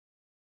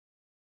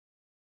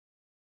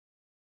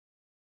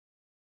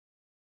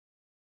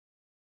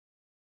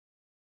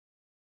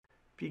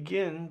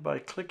Begin by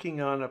clicking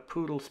on a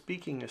PoodLL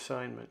Speaking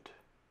Assignment.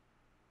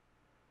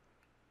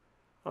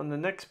 On the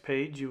next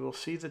page you will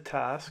see the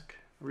task.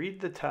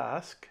 Read the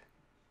task.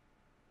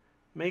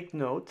 Make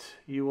notes.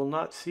 You will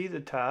not see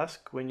the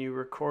task when you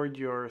record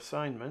your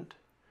assignment.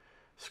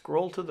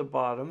 Scroll to the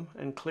bottom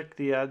and click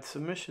the Add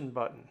Submission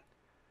button.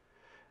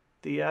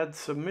 The Add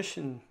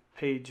Submission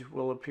page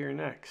will appear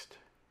next.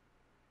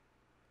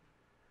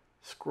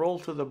 Scroll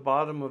to the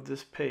bottom of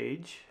this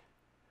page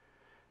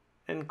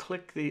and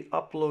click the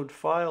Upload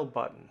File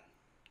button.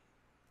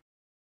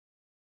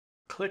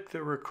 Click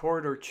the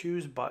Record or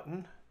Choose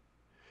button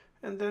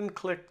and then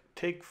click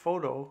Take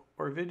Photo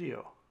or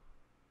Video.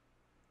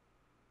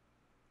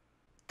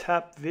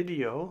 Tap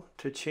Video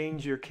to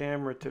change your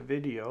camera to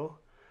video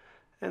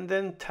and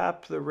then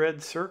tap the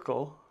red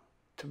circle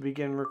to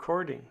begin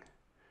recording.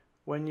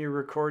 When your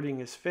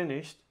recording is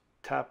finished,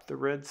 tap the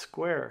red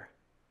square.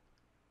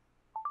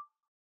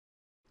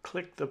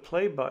 Click the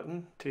play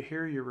button to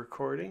hear your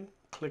recording,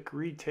 click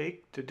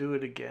Retake to do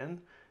it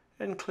again,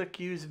 and click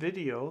Use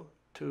Video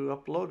to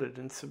upload it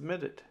and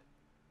submit it.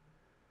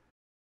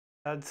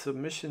 Add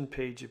Submission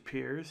page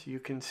appears. You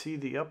can see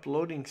the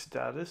uploading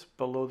status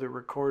below the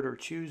Record or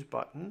Choose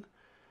button.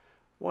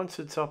 Once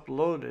it's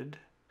uploaded,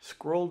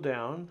 scroll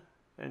down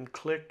and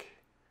click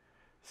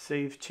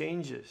Save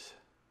Changes.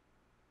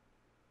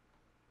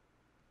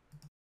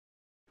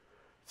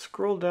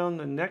 Scroll down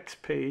the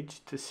next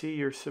page to see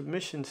your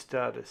submission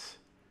status.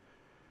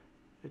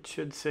 It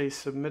should say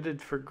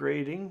Submitted for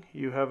Grading.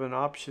 You have an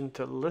option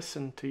to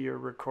listen to your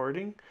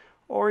recording,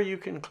 or you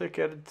can click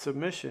Edit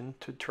Submission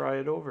to try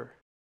it over.